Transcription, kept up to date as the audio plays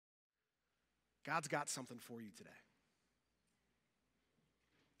God's got something for you today.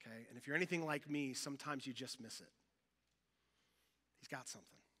 Okay? And if you're anything like me, sometimes you just miss it. He's got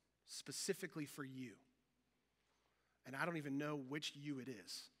something specifically for you. And I don't even know which you it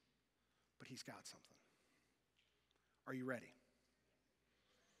is, but he's got something. Are you ready?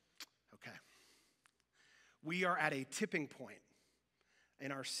 Okay. We are at a tipping point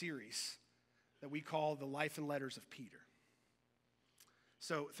in our series that we call The Life and Letters of Peter.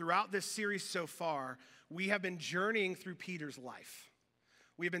 So throughout this series so far, we have been journeying through Peter's life.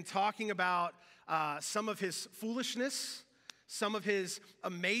 We've been talking about some of his foolishness, some of his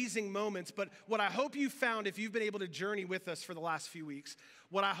amazing moments, but what I hope you found, if you've been able to journey with us for the last few weeks,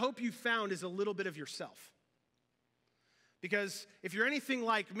 what I hope you found is a little bit of yourself. Because if you're anything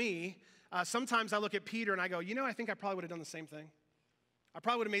like me, sometimes I look at Peter and I go, I think I probably would have done the same thing. I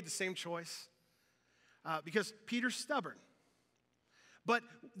probably would have made the same choice because Peter's stubborn. But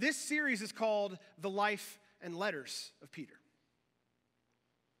this series is called The Life and Letters of Peter.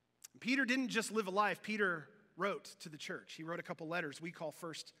 Peter didn't just live a life. Peter wrote to the church. He wrote a couple letters we call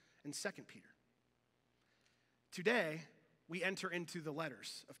 1st and 2nd Peter. Today, we enter into the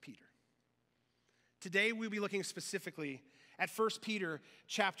letters of Peter. Today, we'll be looking specifically at 1 Peter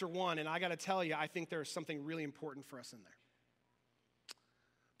chapter 1, and I got to tell you, I think there's something really important for us in there.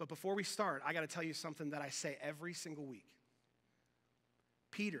 But before we start, I got to tell you something that I say every single week.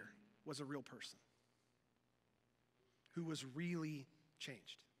 Peter was a real person who was really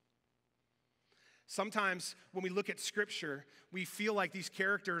changed. Sometimes when we look at Scripture, we feel like these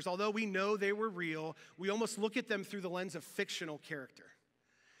characters, although we know they were real, we almost look at them through the lens of fictional character.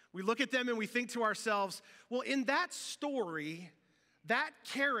 We look at them and we think to ourselves, well, in that story, that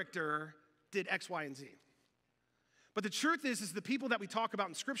character did X, Y, and Z. But the truth is the people that we talk about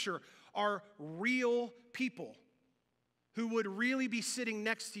in Scripture are real people who would really be sitting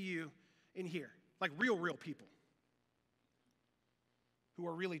next to you in here, like real people who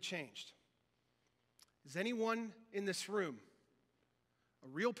are really changed. Is anyone in this room a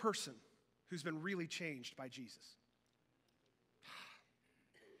real person who's been really changed by Jesus?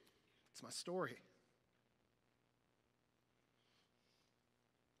 It's my story.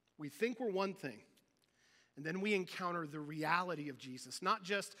 We think we're one thing, and then we encounter the reality of Jesus, not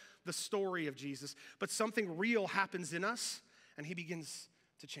just the story of Jesus, but something real happens in us, and he begins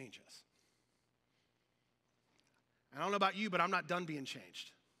to change us. I don't know about you, but I'm not done being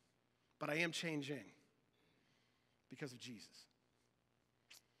changed. But I am changing because of Jesus.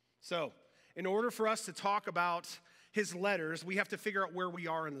 So, in order for us to talk about his letters, we have to figure out where we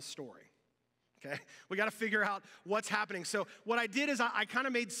are in the story. Okay? We got to figure out what's happening. So what I did is I kind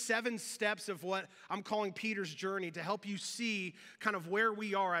of made 7 steps of what I'm calling Peter's journey to help you see kind of where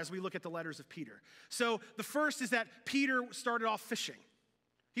we are as we look at the letters of Peter. So the first is that Peter started off fishing.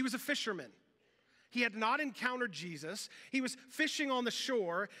 He was a fisherman. He had not encountered Jesus. He was fishing on the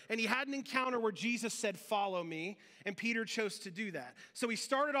shore, and he had an encounter where Jesus said, "Follow me," and Peter chose to do that. So he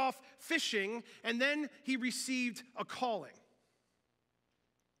started off fishing, and then he received a calling.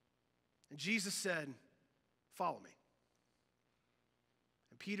 And Jesus said, "Follow me."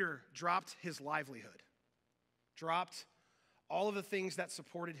 And Peter dropped his livelihood, dropped all of the things that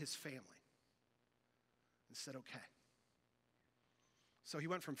supported his family, and said, "Okay." So he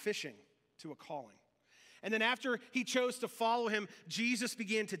went from fishing to a calling. And then after he chose to follow him, Jesus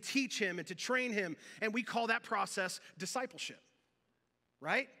began to teach him and to train him, and we call that process discipleship,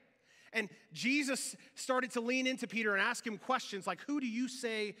 right? And Jesus started to lean into Peter and ask him questions like, "Who do you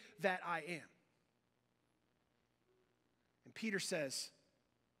say that I am?" And Peter says,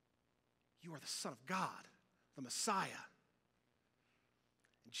 "You are the Son of God, the Messiah."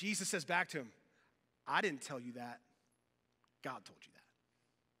 And Jesus says back to him, "I didn't tell you that. God told you that."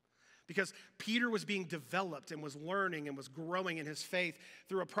 Because Peter was being developed and was learning and was growing in his faith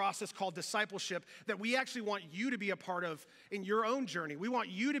through a process called discipleship that we actually want you to be a part of in your own journey. We want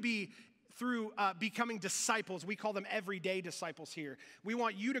you to be through becoming disciples. We call them everyday disciples here. We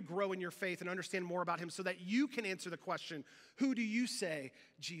want you to grow in your faith and understand more about him so that you can answer the question, who do you say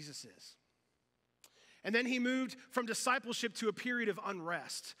Jesus is? And then he moved from discipleship to a period of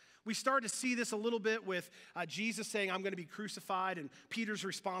unrest. We started to see this a little bit with Jesus saying, "I'm going to be crucified," and Peter's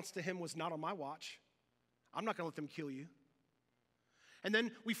response to him was, "Not on my watch. I'm not going to let them kill you." And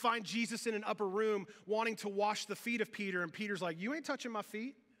then we find Jesus in an upper room wanting to wash the feet of Peter, and Peter's like, "You ain't touching my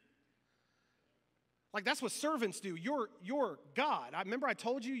feet." Like, that's what servants do. You're God. Remember I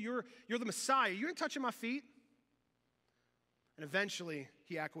told you you're the Messiah. You ain't touching my feet. And eventually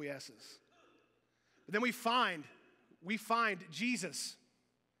he acquiesces. But then we find Jesus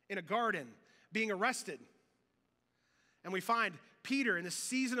in a garden being arrested. And we find Peter in this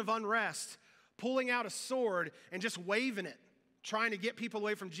season of unrest pulling out a sword and just waving it, trying to get people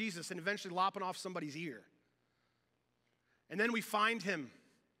away from Jesus and eventually lopping off somebody's ear. And then we find him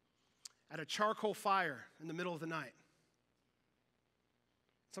at a charcoal fire in the middle of the night.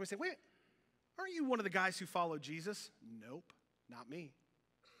 Somebody say, wait, aren't you one of the guys who followed Jesus? Nope, not me.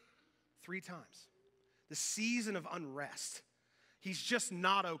 3 times. The season of unrest. He's just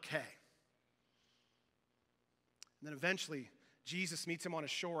not okay. And then eventually, Jesus meets him on a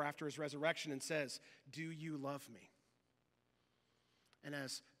shore after his resurrection and says, do you love me? And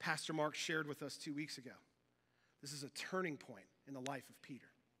as Pastor Mark shared with us 2 weeks ago, this is a turning point in the life of Peter.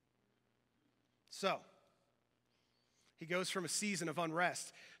 So, he goes from a season of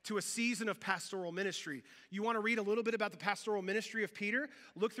unrest to a season of pastoral ministry. You want to read a little bit about the pastoral ministry of Peter?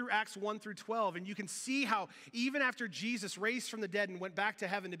 Look through Acts 1 through 12, and you can see how even after Jesus raised from the dead and went back to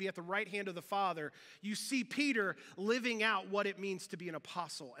heaven to be at the right hand of the Father, you see Peter living out what it means to be an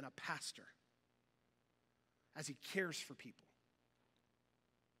apostle and a pastor as he cares for people.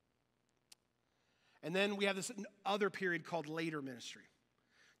 And then we have this other period called later ministry.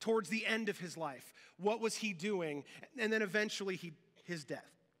 Towards the end of his life, what was he doing? And then eventually his death.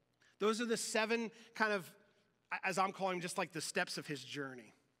 Those are the 7 kind of, as I'm calling them, just like the steps of his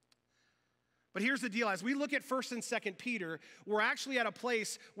journey. But here's the deal. As we look at 1st and 2nd Peter, we're actually at a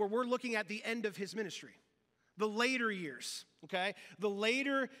place where we're looking at the end of his ministry. The later years, okay? The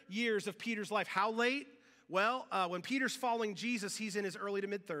later years of Peter's life. How late? Well, when Peter's following Jesus, he's in his early to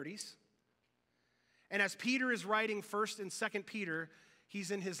mid-30s. And as Peter is writing 1st and 2nd Peter,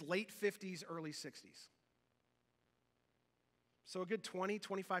 he's in his late 50s, early 60s. So a good 20,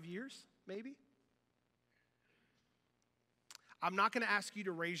 25 years, maybe? I'm not going to ask you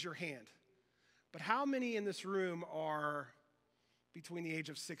to raise your hand, but how many in this room are between the age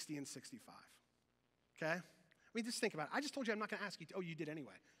of 60 and 65? Okay? I mean, just think about it. I just told you I'm not going to ask you to. Oh, you did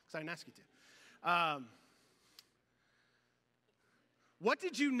anyway, because I didn't ask you to. What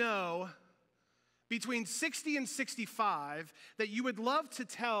did you know between 60 and 65 that you would love to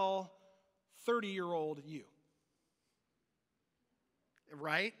tell 30-year-old you?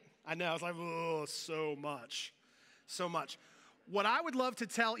 Right? I know, I was like, oh, so much. So much. What I would love to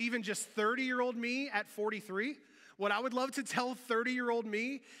tell even just 30-year-old me at 43, what I would love to tell 30-year-old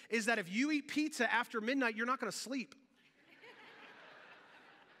me is that if you eat pizza after midnight, you're not going to sleep.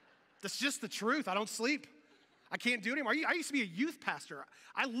 That's just the truth. I don't sleep. I can't do it anymore. I used to be a youth pastor.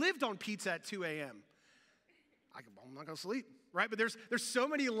 I lived on pizza at 2 a.m. I'm not going to sleep, right? But there's so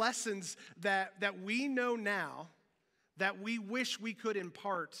many lessons that we know now that we wish we could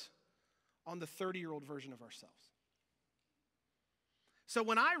impart on the 30-year-old version of ourselves. So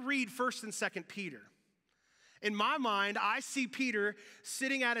when I read 1st and 2nd Peter, in my mind, I see Peter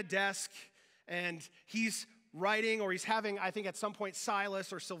sitting at a desk and he's writing, or he's having, I think at some point,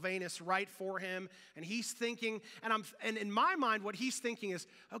 Silas or Silvanus write for him, and he's thinking, and in my mind, what he's thinking is,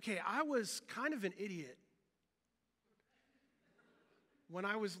 okay, I was kind of an idiot when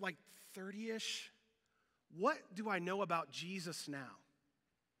I was like 30-ish. What do I know about Jesus now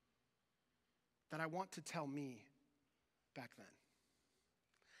that I want to tell me back then?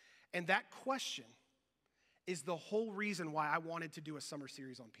 And that question is the whole reason why I wanted to do a summer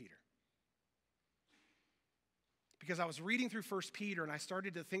series on Peter. Because I was reading through 1 Peter and I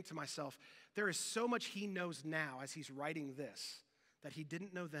started to think to myself, there is so much he knows now as he's writing this that he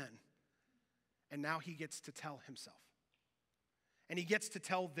didn't know then. And now he gets to tell himself. And he gets to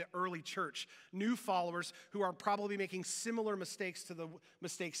tell the early church, new followers who are probably making similar mistakes to the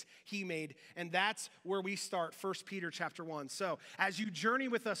mistakes he made. And that's where we start, 1 Peter chapter 1. So as you journey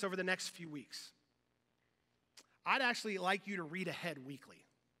with us over the next few weeks, I'd actually like you to read ahead weekly.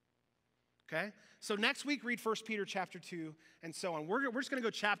 Okay? So next week, read 1 Peter chapter 2 and so on. We're just going to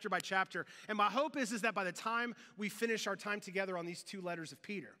go chapter by chapter. And my hope is that by the time we finish our time together on these 2 letters of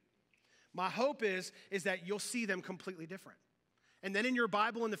Peter, my hope is that you'll see them completely different. And then in your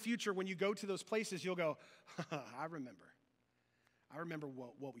Bible in the future, when you go to those places, you'll go, I remember. I remember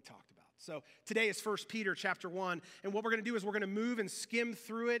what we talked about. So today is 1 Peter chapter 1. And what we're going to do is we're going to move and skim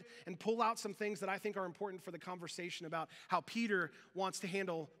through it and pull out some things that I think are important for the conversation about how Peter wants to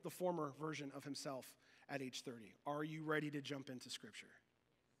handle the former version of himself at age 30. Are you ready to jump into Scripture?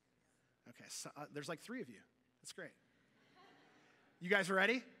 Okay, so, there's like 3 of you. That's great. You guys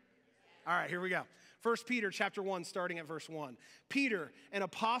ready? All right, here we go. 1 Peter chapter 1, starting at verse 1. Peter, an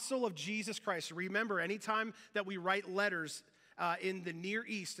apostle of Jesus Christ. Remember, anytime that we write letters in the Near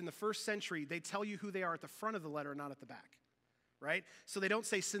East in the first century, they tell you who they are at the front of the letter, not at the back, right? So they don't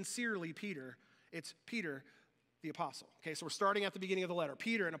say sincerely Peter. It's Peter, the apostle. Okay, so we're starting at the beginning of the letter.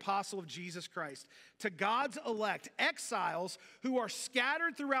 Peter, an apostle of Jesus Christ, to God's elect, exiles who are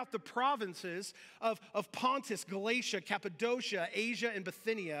scattered throughout the provinces of Pontus, Galatia, Cappadocia, Asia, and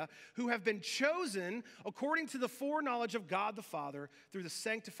Bithynia, who have been chosen according to the foreknowledge of God the Father through the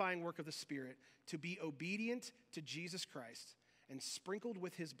sanctifying work of the Spirit to be obedient to Jesus Christ and sprinkled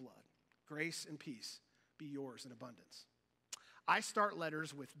with his blood. Grace and peace be yours in abundance. I start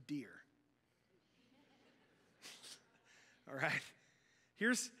letters with dear. All right,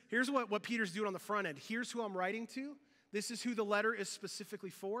 here's what Peter's doing on the front end. Here's who I'm writing to. This is who the letter is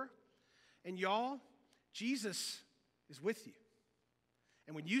specifically for. And y'all, Jesus is with you.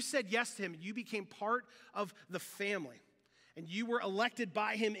 And when you said yes to him, you became part of the family. And you were elected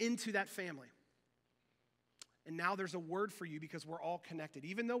by him into that family. And now there's a word for you because we're all connected.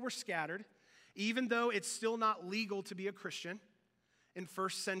 Even though we're scattered, even though it's still not legal to be a Christian in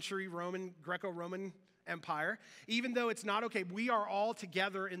first century Greco-Roman Empire, even though it's not okay, we are all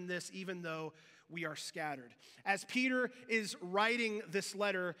together in this, even though we are scattered. As Peter is writing this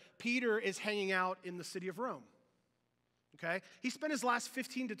letter, Peter is hanging out in the city of Rome. Okay? He spent his last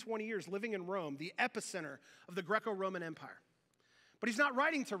 15 to 20 years living in Rome, the epicenter of the Greco-Roman Empire. But he's not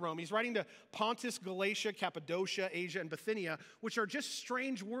writing to Rome. He's writing to Pontus, Galatia, Cappadocia, Asia, and Bithynia, which are just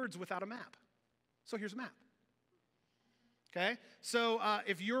strange words without a map. So here's a map. Okay? So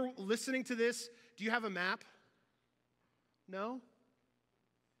if you're listening to this, do you have a map? No?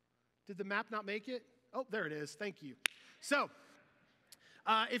 Did the map not make it? Oh, there it is. Thank you. So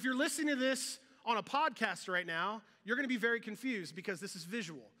if you're listening to this on a podcast right now, you're going to be very confused because this is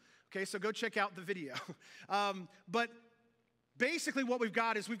visual. Okay, so go check out the video. But basically what we've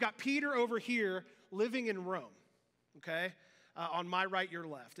got is we've got Peter over here living in Rome, okay? On my right, your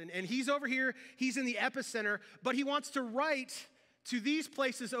left. And he's over here, he's in the epicenter, but he wants to write to these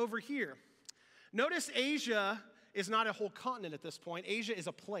places over here. Notice Asia is not a whole continent at this point. Asia is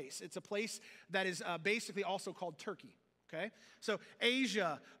a place. It's a place that is basically also called Turkey, okay? So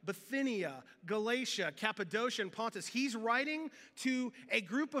Asia, Bithynia, Galatia, Cappadocia, and Pontus. He's writing to a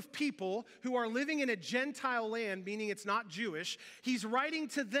group of people who are living in a Gentile land, meaning it's not Jewish. He's writing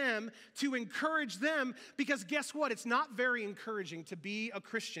to them to encourage them because guess what? It's not very encouraging to be a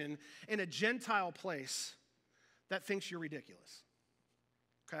Christian in a Gentile place that thinks you're ridiculous,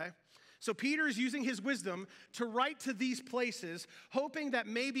 okay? So Peter is using his wisdom to write to these places, hoping that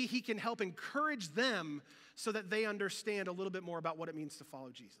maybe he can help encourage them so that they understand a little bit more about what it means to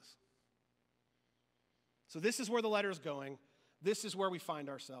follow Jesus. So this is where the letter is going. This is where we find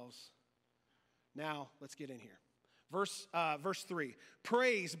ourselves. Now, let's get in here. Verse 3,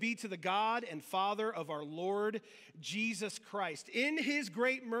 praise be to the God and Father of our Lord Jesus Christ. In his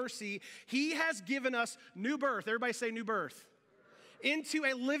great mercy, he has given us new birth. Everybody say new birth. Into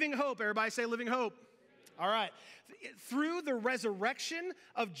a living hope. Everybody say living hope. All right. Through the resurrection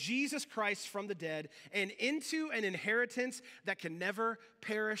of Jesus Christ from the dead and into an inheritance that can never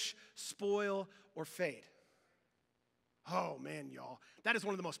perish, spoil, or fade. Oh, man, y'all. That is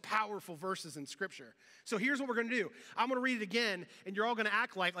one of the most powerful verses in Scripture. So here's what we're going to do. I'm going to read it again, and you're all going to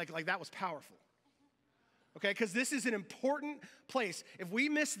act like that was powerful. Okay? Because this is an important place. If we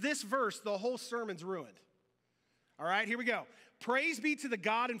miss this verse, the whole sermon's ruined. All right? Here we go. Praise be to the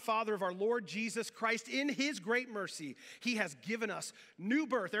God and Father of our Lord Jesus Christ. In his great mercy, he has given us new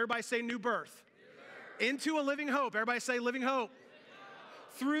birth. Everybody say new birth. New birth. Into a living hope. Everybody say living hope.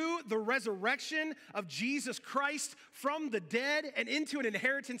 Through the resurrection of Jesus Christ from the dead and into an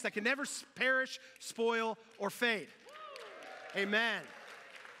inheritance that can never perish, spoil, or fade. Amen.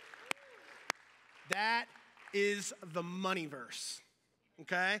 That is the money verse,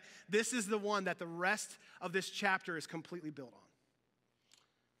 okay? This is the one that the rest of this chapter is completely built on.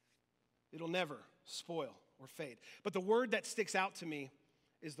 It'll never spoil or fade. But the word that sticks out to me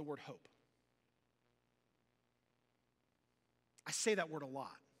is the word hope. I say that word a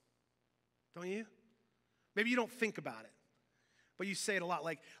lot, don't you? Maybe you don't think about it, but you say it a lot.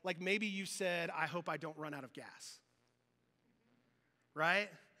 Like maybe you said, I hope I don't run out of gas, right?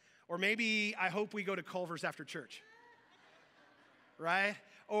 Or maybe I hope we go to Culver's after church, right?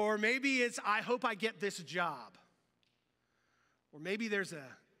 Or maybe it's, I hope I get this job. Or maybe there's a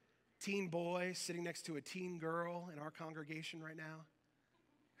teen boy sitting next to a teen girl in our congregation right now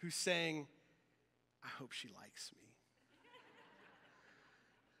who's saying, I hope she likes me.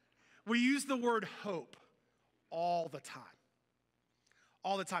 We use the word hope all the time.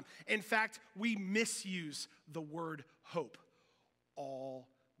 All the time. In fact, we misuse the word hope all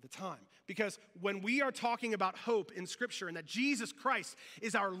the time. Because when we are talking about hope in Scripture and that Jesus Christ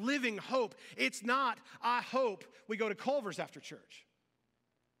is our living hope, it's not, I hope we go to Culver's after church.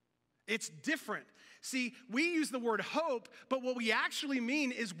 It's different. See, we use the word hope, but what we actually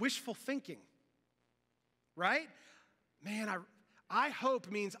mean is wishful thinking, right? Man, I hope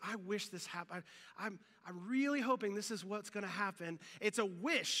means I wish this happened. I'm really hoping this is what's going to happen. It's a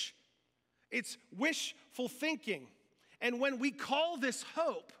wish. It's wishful thinking. And when we call this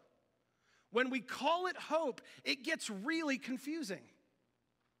hope, when we call it hope, it gets really confusing.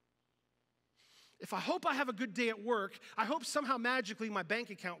 If I hope I have a good day at work, I hope somehow magically my bank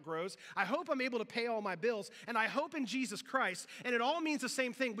account grows, I hope I'm able to pay all my bills, and I hope in Jesus Christ, and it all means the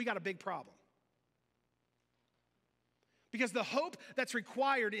same thing, we got a big problem. Because the hope that's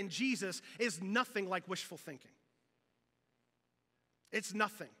required in Jesus is nothing like wishful thinking. It's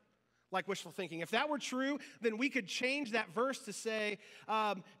nothing like wishful thinking. If that were true, then we could change that verse to say,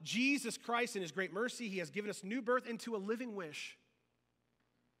 Jesus Christ in his great mercy, he has given us new birth into a living wish.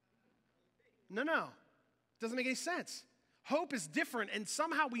 No. Doesn't make any sense. Hope is different, and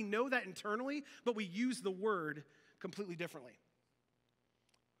somehow we know that internally, but we use the word completely differently.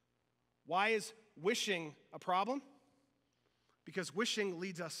 Why is wishing a problem? Because wishing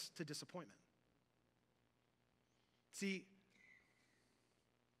leads us to disappointment. See,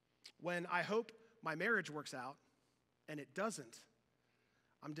 when I hope my marriage works out and it doesn't,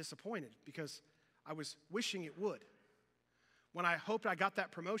 I'm disappointed because I was wishing it would. When I hoped I got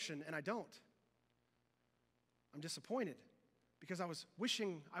that promotion and I don't, I'm disappointed because I was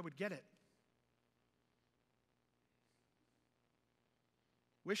wishing I would get it.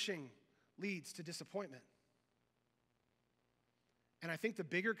 Wishing leads to disappointment. And I think the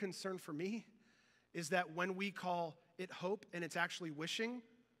bigger concern for me is that when we call it hope and it's actually wishing,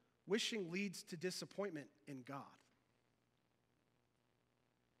 wishing leads to disappointment in God.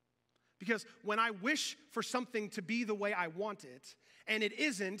 Because when I wish for something to be the way I want it, and it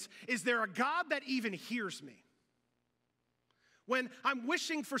isn't, is there a God that even hears me? When I'm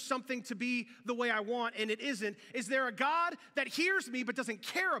wishing for something to be the way I want and it isn't, is there a God that hears me but doesn't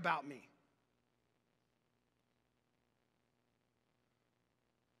care about me?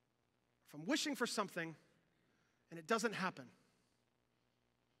 If I'm wishing for something and it doesn't happen,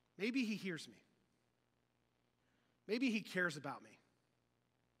 maybe he hears me. Maybe he cares about me.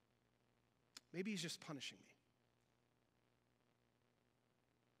 Maybe he's just punishing me.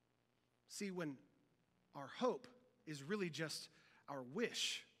 See, when our hope is really just our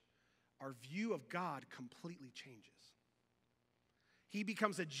wish, our view of God completely changes. He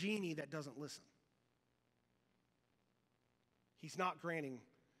becomes a genie that doesn't listen. He's not granting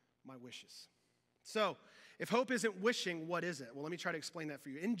my wishes. So, if hope isn't wishing, what is it? Well, let me try to explain that for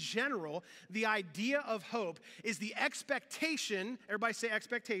you. In general, the idea of hope is the expectation, everybody say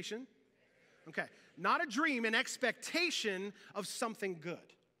expectation. Okay, not a dream, an expectation of something good.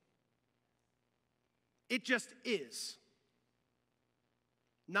 It just is.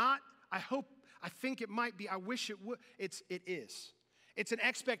 Not, I hope, I think it might be, I wish it would. It is. It's an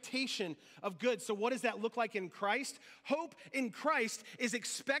expectation of good. So what does that look like in Christ? Hope in Christ is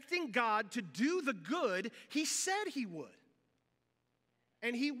expecting God to do the good he said he would.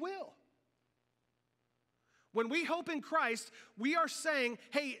 And he will. When we hope in Christ, we are saying,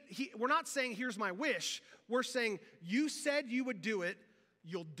 hey, we're not saying, here's my wish. We're saying, you said you would do it,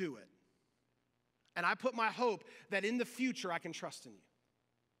 you'll do it. And I put my hope that in the future I can trust in you.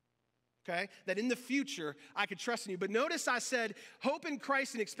 Okay? That in the future I could trust in you. But notice I said, hope in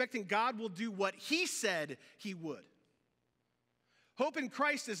Christ and expecting God will do what he said he would. Hope in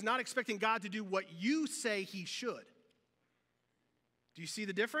Christ is not expecting God to do what you say he should. Do you see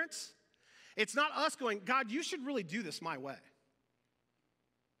the difference? It's not us going, God, you should really do this my way.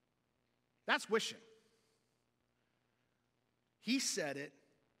 That's wishing. He said it.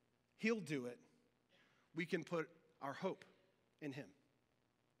 He'll do it. We can put our hope in him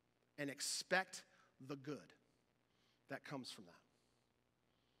and expect the good that comes from that.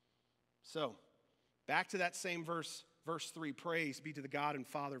 So, back to that same verse 3, praise be to the God and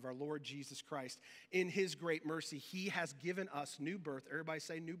Father of our Lord Jesus Christ. In his great mercy, he has given us new birth. Everybody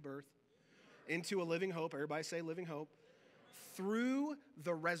say new birth. Into a living hope. Everybody say living hope. Through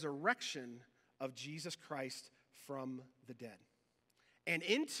the resurrection of Jesus Christ from the dead. And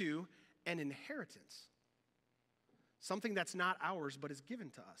into an inheritance. Something that's not ours but is given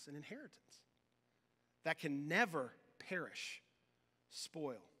to us. An inheritance that can never perish,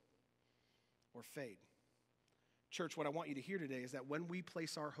 spoil, or fade. Church, what I want you to hear today is that when we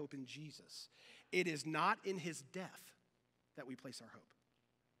place our hope in Jesus, it is not in his death that we place our hope.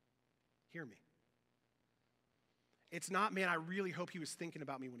 Hear me. It's not, man, I really hope he was thinking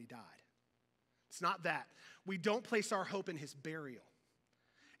about me when he died. It's not that. We don't place our hope in his burial.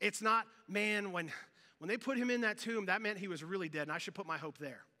 It's not, man, when they put him in that tomb, that meant he was really dead, and I should put my hope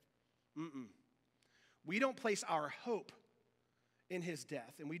there. We don't place our hope in his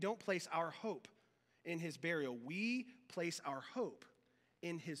death, and we don't place our hope in his burial. We place our hope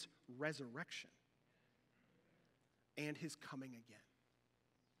in his resurrection and his coming again.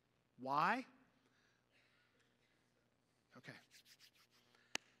 Why? Okay.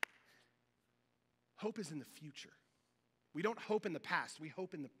 Hope is in the future. We don't hope in the past, we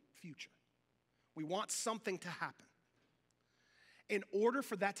hope in the future. We want something to happen. In order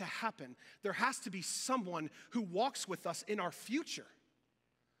for that to happen, there has to be someone who walks with us in our future.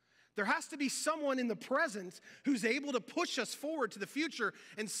 There has to be someone in the present who's able to push us forward to the future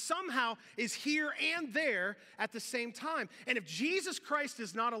and somehow is here and there at the same time. And if Jesus Christ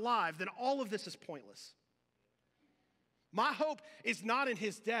is not alive, then all of this is pointless. My hope is not in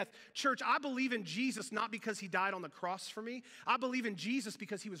his death. Church, I believe in Jesus not because he died on the cross for me. I believe in Jesus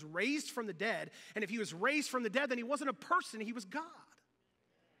because he was raised from the dead. And if he was raised from the dead, then he wasn't a person, he was God.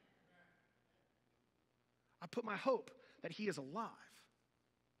 I put my hope that he is alive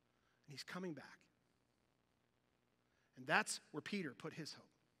and he's coming back. And that's where Peter put his hope.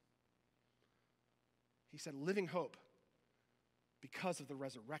 He said, living hope because of the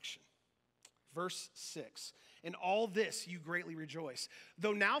resurrection. Verse 6, in all this you greatly rejoice,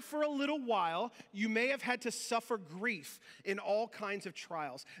 though now for a little while you may have had to suffer grief in all kinds of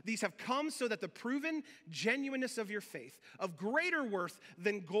trials. These have come so that the proven genuineness of your faith, of greater worth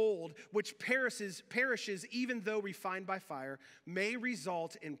than gold, which perishes even though refined by fire, may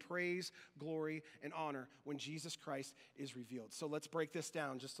result in praise, glory, and honor when Jesus Christ is revealed. So let's break this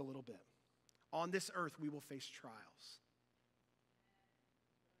down just a little bit. On this earth we will face trials.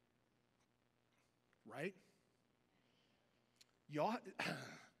 Right? Y'all,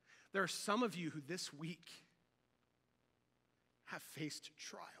 there are some of you who this week have faced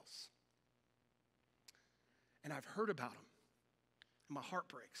trials. And I've heard about them, and my heart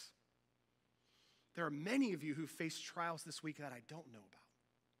breaks. There are many of you who face trials this week that I don't know about,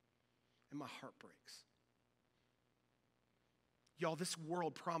 and my heart breaks. Y'all, this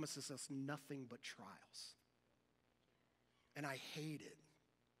world promises us nothing but trials, and I hate it.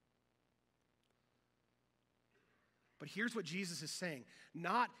 But here's what Jesus is saying.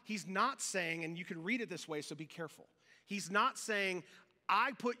 He's not saying, and you can read it this way, so be careful. He's not saying,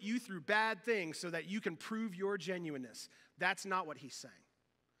 I put you through bad things so that you can prove your genuineness. That's not what he's saying.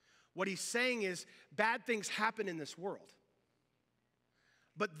 What he's saying is, bad things happen in this world.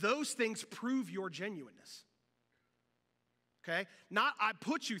 But those things prove your genuineness. Okay? Not I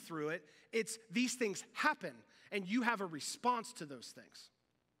put you through it. It's these things happen, and you have a response to those things.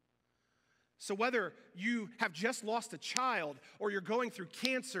 So whether you have just lost a child, or you're going through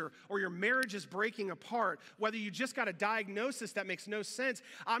cancer, or your marriage is breaking apart, whether you just got a diagnosis that makes no sense,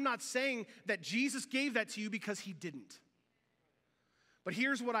 I'm not saying that Jesus gave that to you because he didn't. But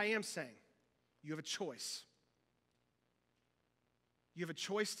here's what I am saying. You have a choice. You have a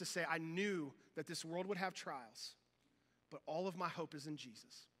choice to say, I knew that this world would have trials, but all of my hope is in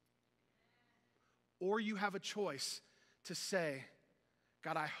Jesus. Or you have a choice to say,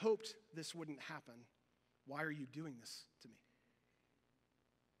 God, I hoped this wouldn't happen. Why are you doing this to me?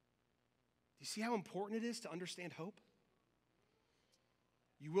 Do you see how important it is to understand hope?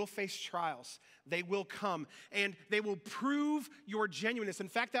 You will face trials. They will come, and they will prove your genuineness. In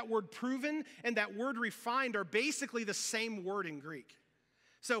fact, that word proven and that word refined are basically the same word in Greek.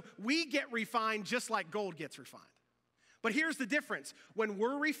 So we get refined just like gold gets refined. But here's the difference. When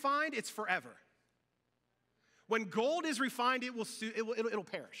we're refined, it's forever. When gold is refined, it'll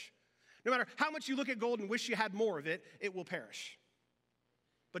perish. No matter how much you look at gold and wish you had more of it, it will perish.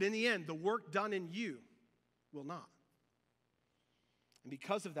 But in the end, the work done in you will not. And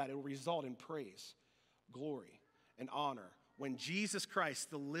because of that, it will result in praise, glory, and honor when Jesus Christ,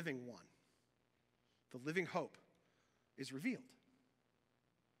 the living one, the living hope, is revealed.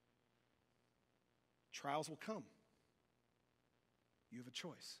 Trials will come. You have a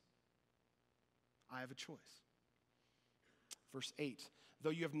choice. I have a choice. Verse 8, though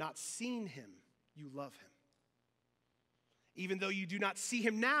you have not seen him, you love him. Even though you do not see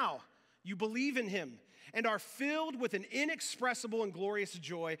him now, you believe in him and are filled with an inexpressible and glorious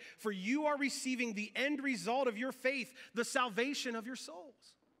joy, for you are receiving the end result of your faith, the salvation of your souls.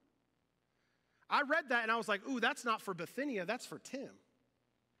 I read that and I was like, ooh, that's not for Bithynia, that's for Tim.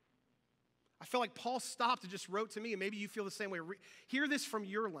 I felt like Paul stopped and just wrote to me, and maybe you feel the same way. Hear this from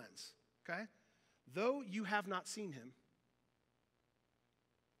your lens, okay? Though you have not seen him,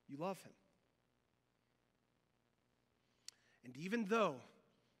 you love him. And even though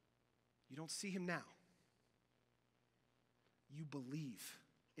you don't see him now, you believe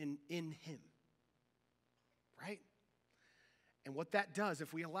in him, right? And what that does,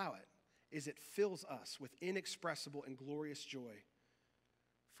 if we allow it, is it fills us with inexpressible and glorious joy,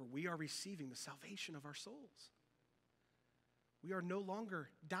 for we are receiving the salvation of our souls. We are no longer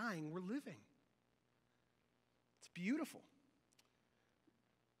dying, we're living. It's beautiful.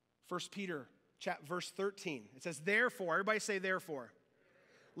 1 Peter verse 13, it says, therefore, everybody say therefore.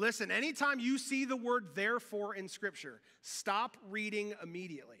 Listen, anytime you see the word therefore in Scripture, stop reading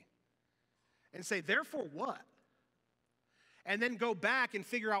immediately and say, therefore what? And then go back and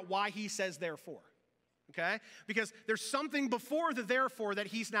figure out why he says therefore, okay? Because there's something before the therefore that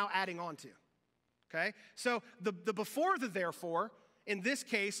he's now adding on to, okay? So the before the therefore, in this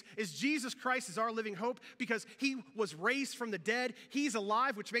case, is Jesus Christ is our living hope because he was raised from the dead. He's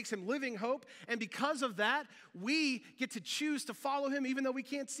alive, which makes him living hope. And because of that, we get to choose to follow him even though we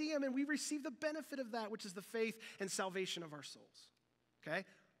can't see him, and we receive the benefit of that, which is the faith and salvation of our souls, okay?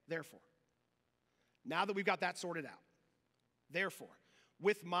 Therefore, now that we've got that sorted out, therefore,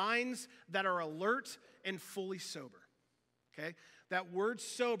 with minds that are alert and fully sober, okay? That word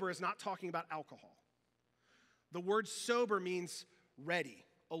sober is not talking about alcohol. The word sober means ready,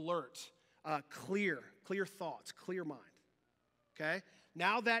 alert, clear thoughts, clear mind, okay?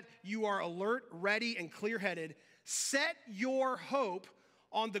 Now that you are alert, ready, and clear-headed, set your hope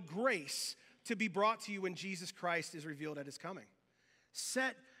on the grace to be brought to you when Jesus Christ is revealed at his coming.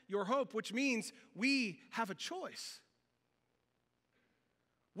 Set your hope, which means we have a choice.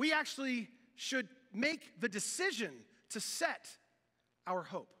 We actually should make the decision to set our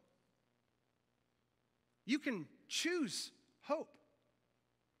hope. You can choose hope.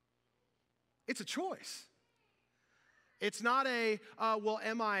 It's a choice. It's not well,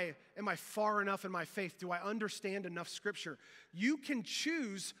 am I far enough in my faith? Do I understand enough Scripture? You can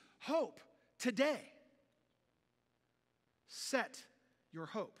choose hope today. Set your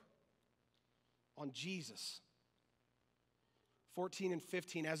hope on Jesus. 14 and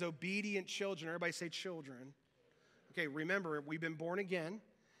 15, as obedient children, everybody say children. Okay, remember, we've been born again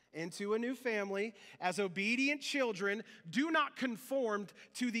into a new family. As obedient children, do not conform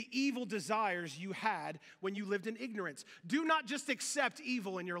to the evil desires you had when you lived in ignorance. Do not just accept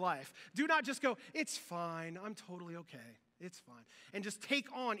evil in your life. Do not just go, it's fine, I'm totally okay. It's fine. And just take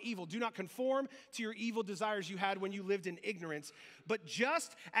on evil. Do not conform to your evil desires you had when you lived in ignorance. But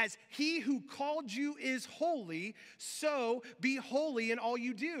just as he who called you is holy, so be holy in all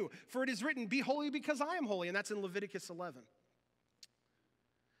you do. For it is written, be holy because I am holy. And that's in Leviticus 11.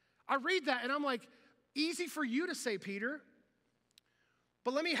 I read that and I'm like, easy for you to say, Peter.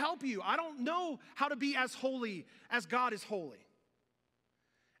 But let me help you. I don't know how to be as holy as God is holy.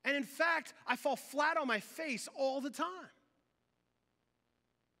 And in fact, I fall flat on my face all the time.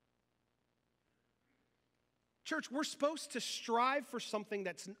 Church, we're supposed to strive for something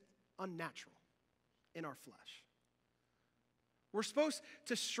that's unnatural in our flesh. We're supposed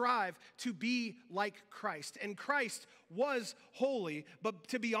to strive to be like Christ. And Christ was holy, but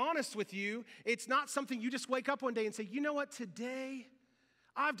to be honest with you, it's not something you just wake up one day and say, you know what, today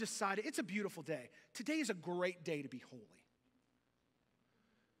I've decided it's a beautiful day. Today is a great day to be holy.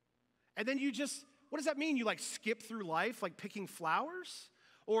 And then you just, what does that mean? You like skip through life like picking flowers?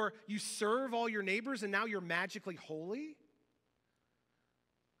 Or you serve all your neighbors and now you're magically holy?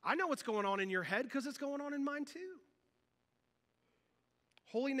 I know what's going on in your head because it's going on in mine too.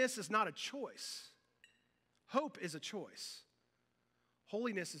 Holiness is not a choice. Hope is a choice.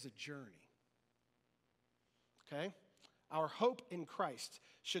 Holiness is a journey. Okay? Our hope in Christ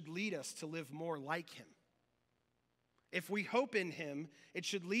should lead us to live more like him. If we hope in him, it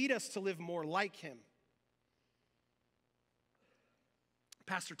should lead us to live more like him.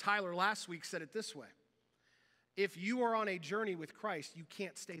 Pastor Tyler last week said it this way. If you are on a journey with Christ, you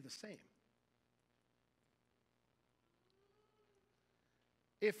can't stay the same.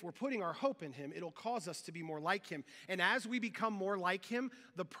 If we're putting our hope in him, it'll cause us to be more like him. And as we become more like him,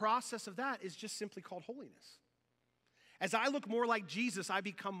 the process of that is just simply called holiness. As I look more like Jesus, I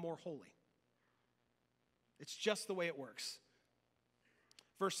become more holy. It's just the way it works.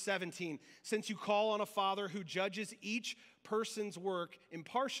 Verse 17, since you call on a Father who judges each person's work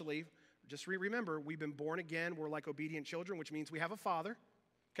impartially, just remember, we've been born again, we're like obedient children, which means we have a Father,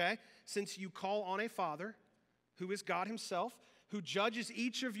 okay? Since you call on a Father who is God himself, who judges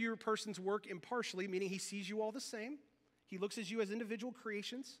each of your person's work impartially, meaning he sees you all the same. He looks at you as individual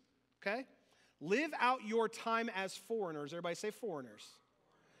creations, okay? Live out your time as foreigners. Everybody say foreigners.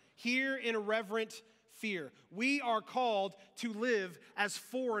 Here in a reverent fear. We are called to live as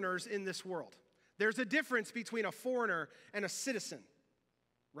foreigners in this world. There's a difference between a foreigner and a citizen,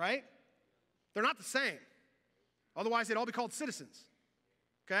 right? They're not the same. Otherwise, they'd all be called citizens,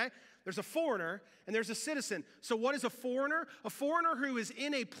 okay? There's a foreigner and there's a citizen. So what is a foreigner? A foreigner who is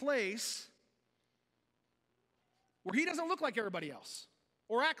in a place where he doesn't look like everybody else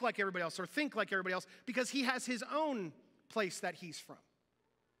or act like everybody else or think like everybody else because he has his own place that he's from,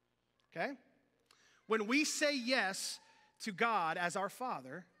 okay? When we say yes to God as our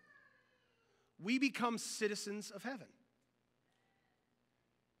Father, we become citizens of heaven,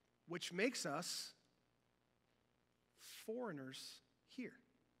 which makes us foreigners here.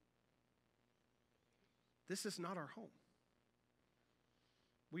 This is not our home.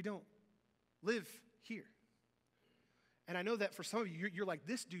 We don't live here. And I know that for some of you, you're like,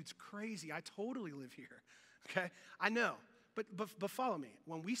 this dude's crazy. I totally live here, okay? I know, but follow me.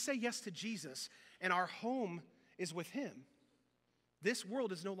 When we say yes to Jesus and our home is with him, this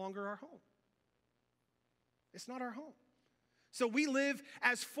world is no longer our home. It's not our home. So we live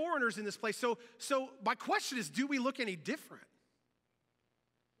as foreigners in this place. So my question is, do we look any different?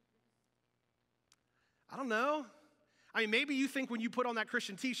 I don't know. I mean, maybe you think when you put on that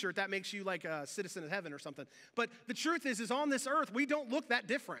Christian t-shirt, that makes you like a citizen of heaven or something. But the truth is on this earth, we don't look that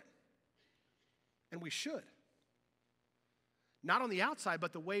different. And we should. Not on the outside,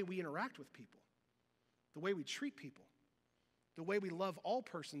 but the way we interact with people, the way we treat people, the way we love all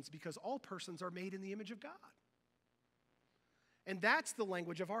persons, because all persons are made in the image of God. And that's the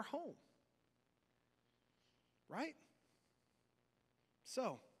language of our home. Right?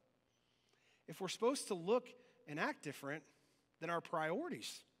 So, if we're supposed to look and act different, then our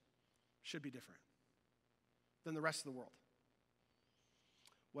priorities should be different than the rest of the world.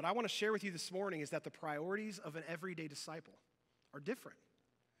 What I want to share with you this morning is that the priorities of an everyday disciple are different.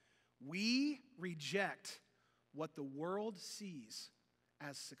 We reject what the world sees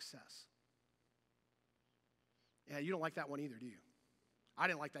as success. Yeah, you don't like that one either, do you? I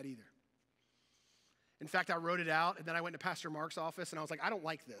didn't like that either. In fact, I wrote it out, and then I went to Pastor Mark's office, and I was like, I don't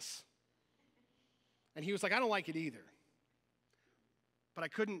like this. And he was like, I don't like it either. But I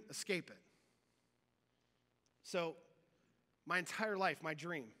couldn't escape it. So my entire life, my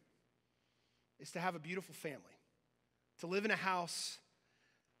dream is to have a beautiful family, to live in a house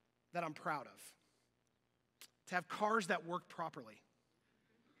that I'm proud of, to have cars that work properly,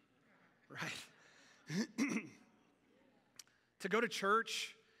 right? To go to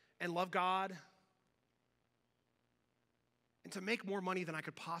church and love God, and to make more money than I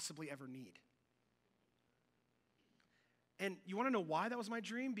could possibly ever need. And you want to know why that was my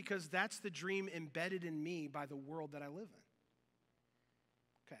dream? Because that's the dream embedded in me by the world that I live in.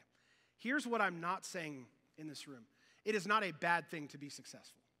 Okay, here's what I'm not saying in this room. It is not a bad thing to be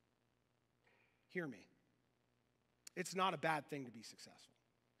successful. Hear me. It's not a bad thing to be successful.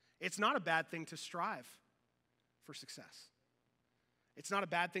 It's not a bad thing to strive for success. It's not a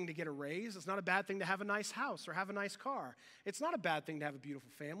bad thing to get a raise. It's not a bad thing to have a nice house or have a nice car. It's not a bad thing to have a beautiful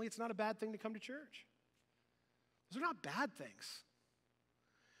family. It's not a bad thing to come to church. Those are not bad things.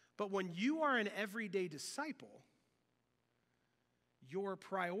 But when you are an everyday disciple, your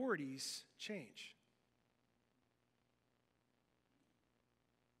priorities change.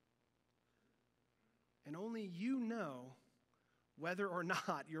 And only you know whether or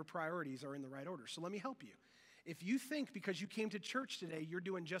not your priorities are in the right order. So let me help you. If you think because you came to church today you're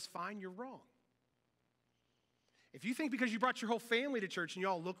doing just fine, you're wrong. If you think because you brought your whole family to church and you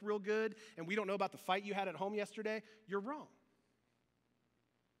all look real good and we don't know about the fight you had at home yesterday, you're wrong.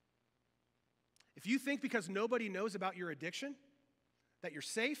 If you think because nobody knows about your addiction that you're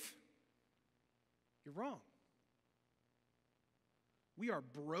safe, you're wrong. We are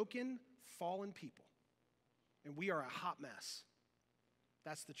broken, fallen people, and we are a hot mess.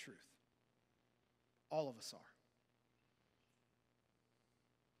 That's the truth. All of us are.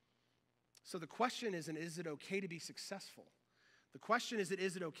 So the question isn't, is it okay to be successful? The question isn't,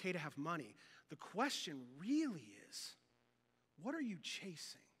 is it okay to have money? The question really is, what are you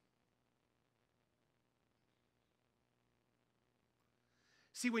chasing?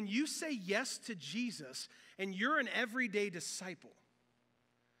 See, when you say yes to Jesus and you're an everyday disciple,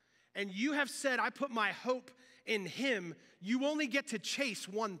 and you have said, I put my hope in him, you only get to chase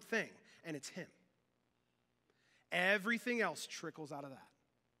one thing, and it's him. Everything else trickles out of that.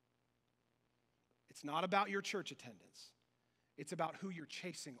 It's not about your church attendance. It's about who you're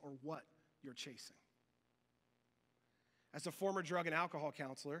chasing or what you're chasing. As a former drug and alcohol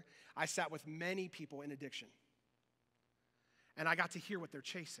counselor, I sat with many people in addiction. And I got to hear what they're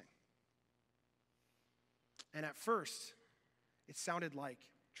chasing. And at first, it sounded like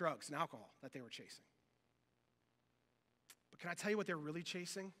drugs and alcohol that they were chasing. But can I tell you what they're really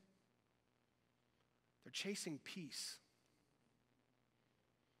chasing? They're chasing peace.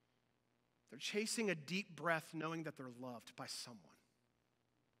 They're chasing a deep breath knowing that they're loved by someone.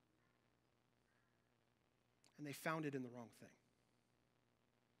 and they found it in the wrong thing.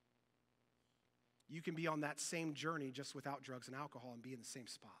 You can be on that same journey just without drugs and alcohol and be in the same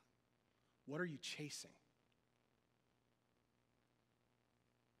spot. What are you chasing?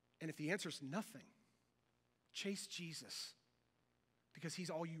 And if the answer is nothing, chase Jesus because he's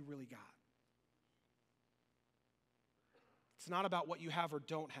all you really got. It's not about what you have or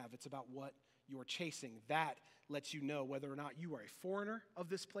don't have. It's about what you're chasing. That lets you know whether or not you are a foreigner of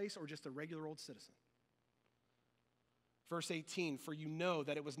this place or just a regular old citizen. Verse 18, for you know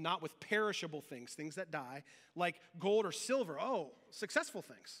that it was not with perishable things, things that die, like gold or silver. Oh, successful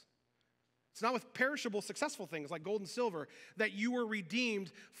things. It's not with perishable, successful things like gold and silver that you were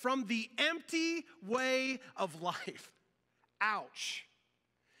redeemed from the empty way of life. Ouch.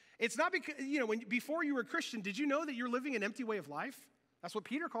 It's not because, before you were a Christian, did you know that you're living an empty way of life? That's what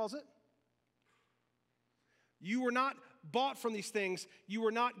Peter calls it. You were not bought from these things. You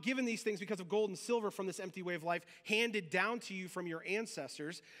were not given these things because of gold and silver from this empty way of life handed down to you from your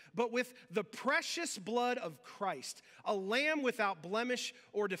ancestors, but with the precious blood of Christ, a lamb without blemish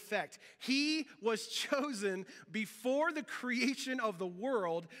or defect. He was chosen before the creation of the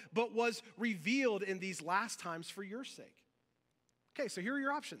world, but was revealed in these last times for your sake. Okay, so here are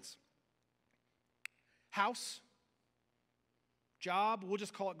your options. House, job, we'll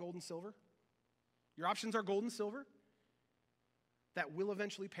just call it gold and silver. Your options are gold and silver that will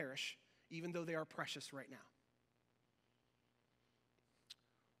eventually perish, even though they are precious right now.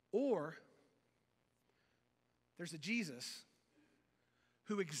 Or there's a Jesus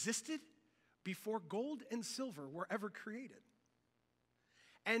who existed before gold and silver were ever created.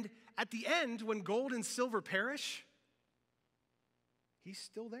 And at the end, when gold and silver perish, he's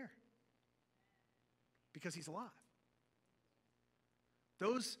still there because he's alive.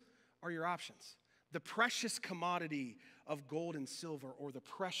 Those are your options. The precious commodity of gold and silver, or the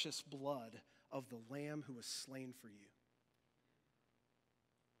precious blood of the Lamb who was slain for you.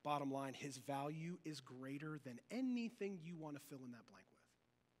 Bottom line, his value is greater than anything you want to fill in that blank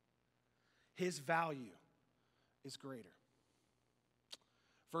with. His value is greater.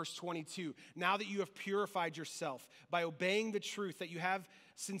 Verse 22, now that you have purified yourself by obeying the truth, that you have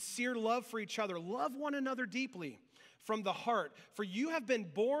sincere love for each other, love one another deeply from the heart. For you have been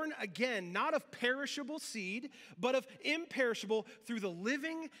born again, not of perishable seed, but of imperishable through the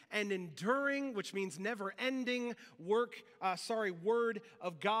living and enduring, which means never-ending word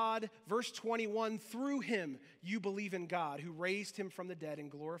of God. Verse 21, through him you believe in God, who raised him from the dead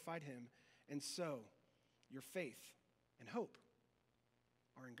and glorified him. And so your faith and hope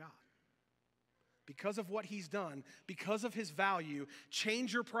are in God. Because of what he's done, because of his value,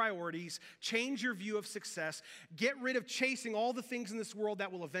 change your priorities, change your view of success, get rid of chasing all the things in this world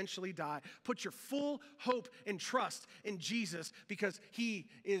that will eventually die. Put your full hope and trust in Jesus because he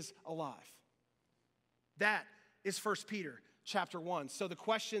is alive. That is 1 Peter chapter 1. So the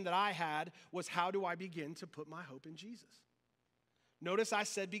question that I had was, how do I begin to put my hope in Jesus? Notice I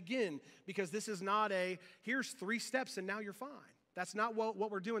said begin, because this is not here's 3 steps and now you're fine. That's not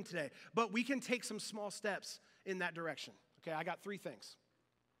what we're doing today. But we can take some small steps in that direction. Okay, I got 3 things.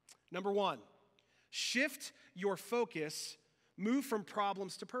 Number 1, shift your focus, move from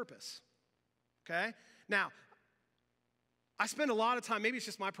problems to purpose. Okay? Now, I spend a lot of time, maybe it's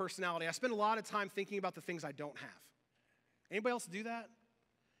just my personality, I spend a lot of time thinking about the things I don't have. Anybody else do that?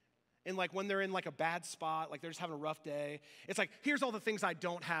 And when they're in a bad spot, they're just having a rough day, it's here's all the things I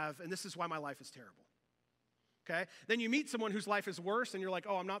don't have, and this is why my life is terrible. Okay? Then you meet someone whose life is worse, and you're like,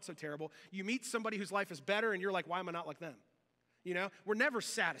 oh, I'm not so terrible. You meet somebody whose life is better, and you're like, why am I not like them? We're never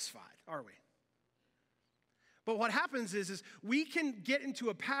satisfied, are we? But what happens is we can get into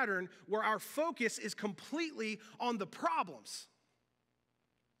a pattern where our focus is completely on the problems,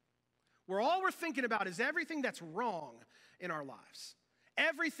 where all we're thinking about is everything that's wrong in our lives,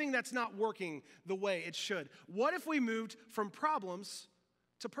 everything that's not working the way it should. What if we moved from problems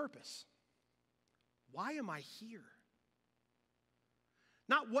to purpose? Why am I here?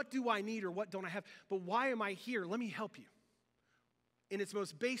 Not what do I need or what don't I have, but why am I here? Let me help you. In its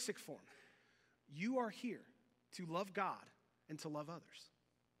most basic form, you are here to love God and to love others.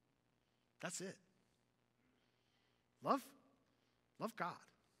 That's it. Love God.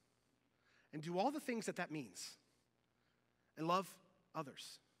 And do all the things that means. And love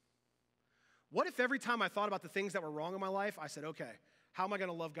others. What if every time I thought about the things that were wrong in my life, I said, okay, how am I going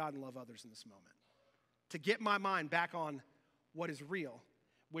to love God and love others in this moment? To get my mind back on what is real,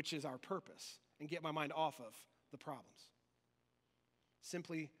 which is our purpose, and get my mind off of the problems.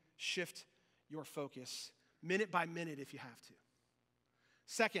 Simply shift your focus minute by minute if you have to.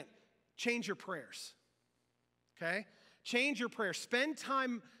 Second, change your prayers. Okay? Change your prayer. Spend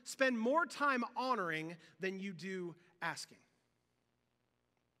more time honoring than you do asking.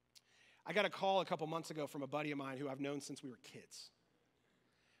 I got a call a couple months ago from a buddy of mine who I've known since we were kids.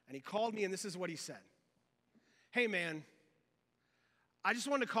 And he called me, and this is what he said. Hey, man, I just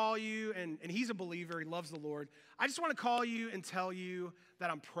wanted to call you, and he's a believer. He loves the Lord. I just want to call you and tell you that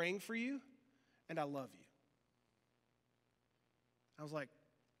I'm praying for you, and I love you. I was like,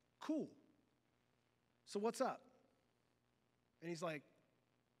 cool. So what's up? And he's like,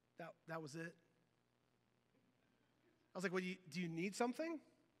 that was it. I was like, well, do you need something?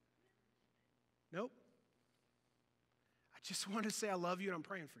 Nope. I just wanted to say I love you and I'm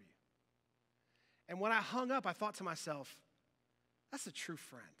praying for you. And when I hung up, I thought to myself, that's a true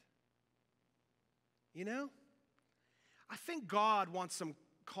friend. You know? I think God wants some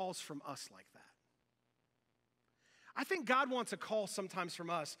calls from us like that. I think God wants a call sometimes from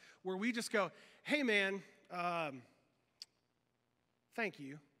us where we just go, hey man, thank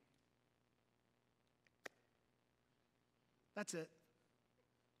you. That's it.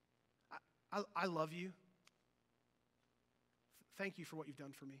 I love you. Thank you for what you've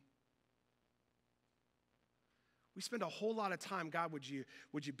done for me. We spend a whole lot of time, God, would you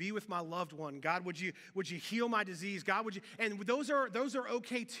be with my loved one? God, would you heal my disease? God, would you? And those are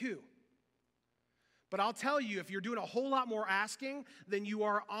okay too. But I'll tell you, if you're doing a whole lot more asking than you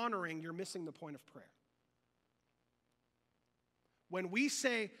are honoring, you're missing the point of prayer. When we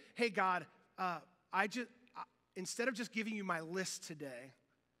say, hey, God, instead of just giving you my list today,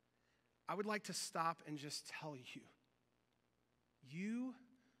 I would like to stop and just tell you, you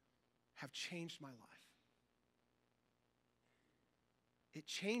have changed my life. It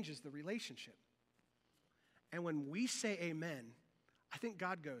changes the relationship. And when we say amen, I think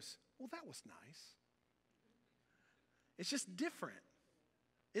God goes, well, that was nice. It's just different.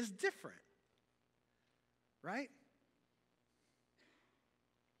 It's different, right?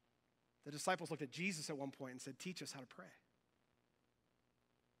 The disciples looked at Jesus at one point and said, teach us how to pray.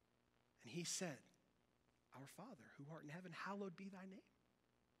 And he said, our Father, who art in heaven, hallowed be thy name.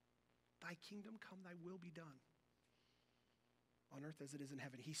 Thy kingdom come, thy will be done on earth as it is in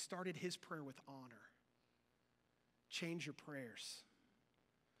heaven. He started his prayer with honor. Change your prayers.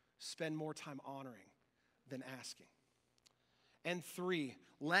 Spend more time honoring than asking. And 3,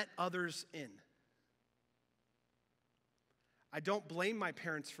 let others in. I don't blame my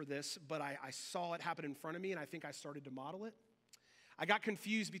parents for this, but I saw it happen in front of me, and I think I started to model it. I got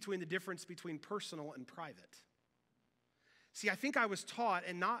confused between the difference between personal and private. See, I think I was taught,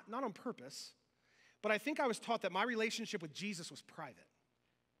 and not on purpose, but I think I was taught that my relationship with Jesus was private.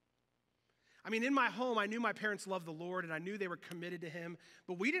 I mean, in my home, I knew my parents loved the Lord, and I knew they were committed to him,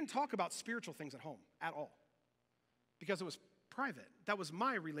 but we didn't talk about spiritual things at home at all because it was private. That was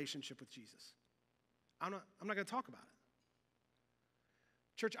my relationship with Jesus. I'm not going to talk about it.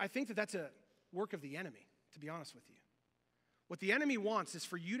 Church, I think that that's a work of the enemy, to be honest with you. What the enemy wants is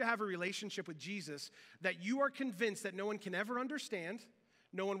for you to have a relationship with Jesus that you are convinced that no one can ever understand,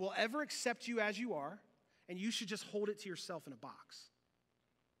 no one will ever accept you as you are, and you should just hold it to yourself in a box.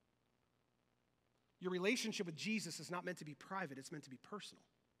 Your relationship with Jesus is not meant to be private, it's meant to be personal.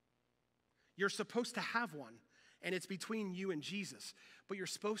 You're supposed to have one, and it's between you and Jesus, but you're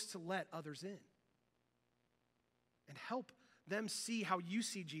supposed to let others in and help them see how you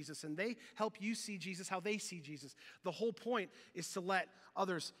see Jesus, and they help you see Jesus how they see Jesus. The whole point is to let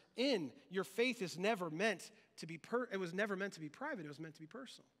others in. Your faith is never meant to be it was never meant to be private, it was meant to be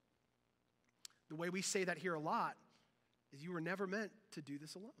personal. The way we say that here a lot is you were never meant to do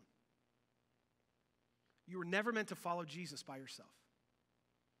this alone. You were never meant to follow Jesus by yourself.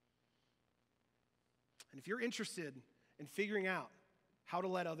 And if you're interested in figuring out how to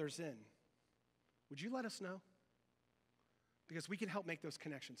let others in, would you let us know? Because we can help make those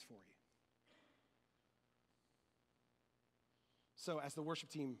connections for you. So as the worship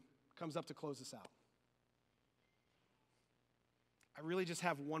team comes up to close this out, I really just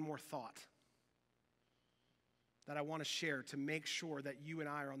have one more thought that I want to share to make sure that you and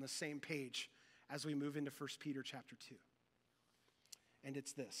I are on the same page as we move into 1 Peter chapter 2. And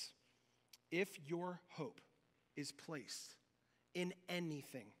it's this: if your hope is placed in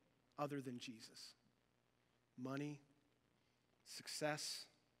anything other than Jesus, money, success,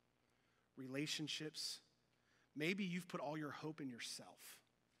 relationships, maybe you've put all your hope in yourself.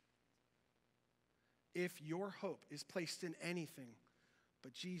 If your hope is placed in anything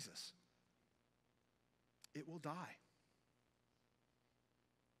but Jesus, it will die.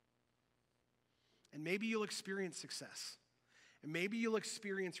 And maybe you'll experience success. And maybe you'll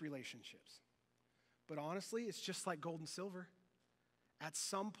experience relationships. But honestly, it's just like gold and silver. At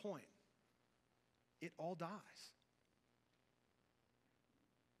some point, it all dies.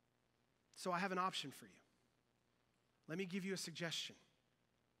 So I have an option for you. Let me give you a suggestion.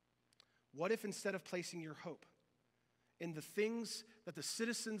 What if instead of placing your hope in the things that the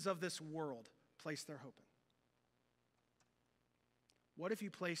citizens of this world place their hope in, what if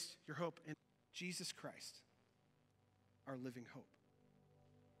you placed your hope in Jesus Christ, our living hope?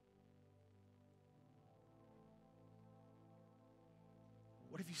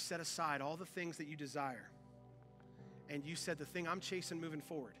 What if you set aside all the things that you desire and you said, the thing I'm chasing moving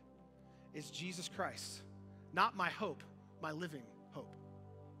forward is Jesus Christ, not my hope, my living hope?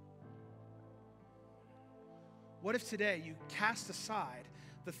 What if today you cast aside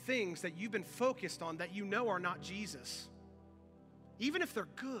the things that you've been focused on that you know are not Jesus? Even if they're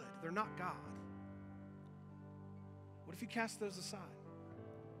good, they're not God. What if you cast those aside?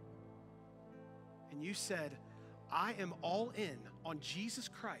 And you said, I am all in on Jesus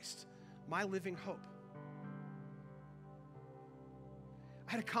Christ, my living hope.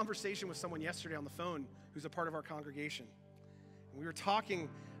 I had a conversation with someone yesterday on the phone who's a part of our congregation. And we were talking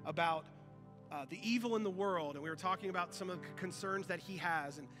about the evil in the world, and we were talking about some of the concerns that he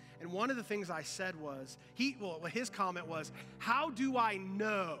has. And one of the things I said was, his comment was, how do I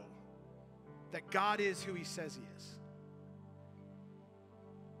know that God is who he says he is?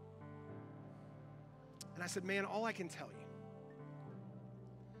 And I said, man, all I can tell you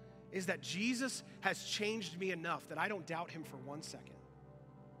is that Jesus has changed me enough that I don't doubt him for 1 second.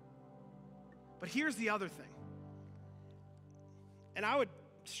 But here's the other thing. And I would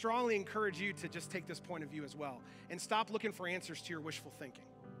strongly encourage you to just take this point of view as well and stop looking for answers to your wishful thinking.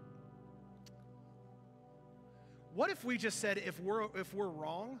 What if we just said, if we're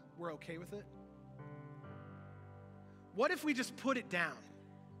wrong, we're okay with it? What if we just put it down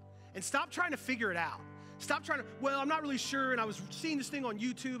and stop trying to figure it out? Stop trying to, I'm not really sure, and I was seeing this thing on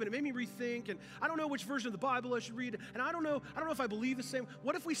YouTube, and it made me rethink, and I don't know which version of the Bible I should read, and I don't know if I believe the same.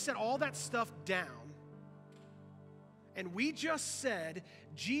 What if we set all that stuff down, and we just said,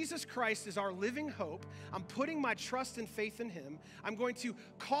 Jesus Christ is our living hope. I'm putting my trust and faith in him. I'm going to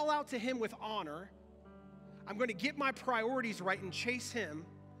call out to him with honor. I'm going to get my priorities right and chase him.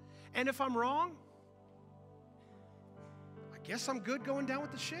 And if I'm wrong, I guess I'm good going down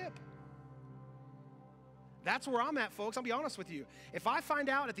with the ship. That's where I'm at, folks. I'll be honest with you. If I find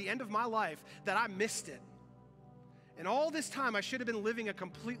out at the end of my life that I missed it, and all this time I should have been living a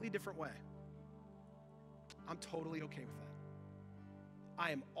completely different way, I'm totally okay with that. I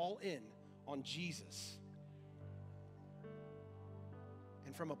am all in on Jesus.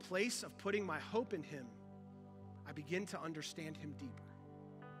 And from a place of putting my hope in him, I begin to understand him deeper.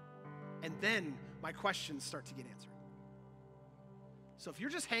 And then my questions start to get answered. So if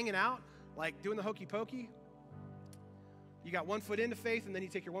you're just hanging out, like doing the hokey pokey, you got 1 foot into faith and then you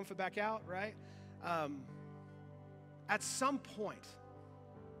take your 1 foot back out, right? At some point,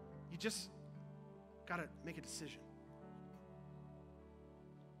 you just got to make a decision.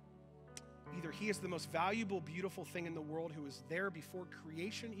 Either he is the most valuable, beautiful thing in the world who was there before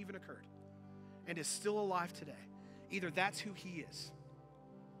creation even occurred and is still alive today. Either that's who he is.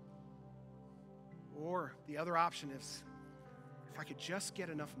 Or the other option is, if I could just get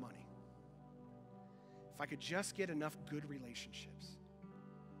enough money, if I could just get enough good relationships,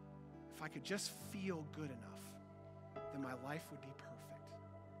 if I could just feel good enough, then my life would be perfect.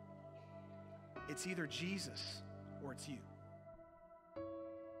 It's either Jesus or it's you.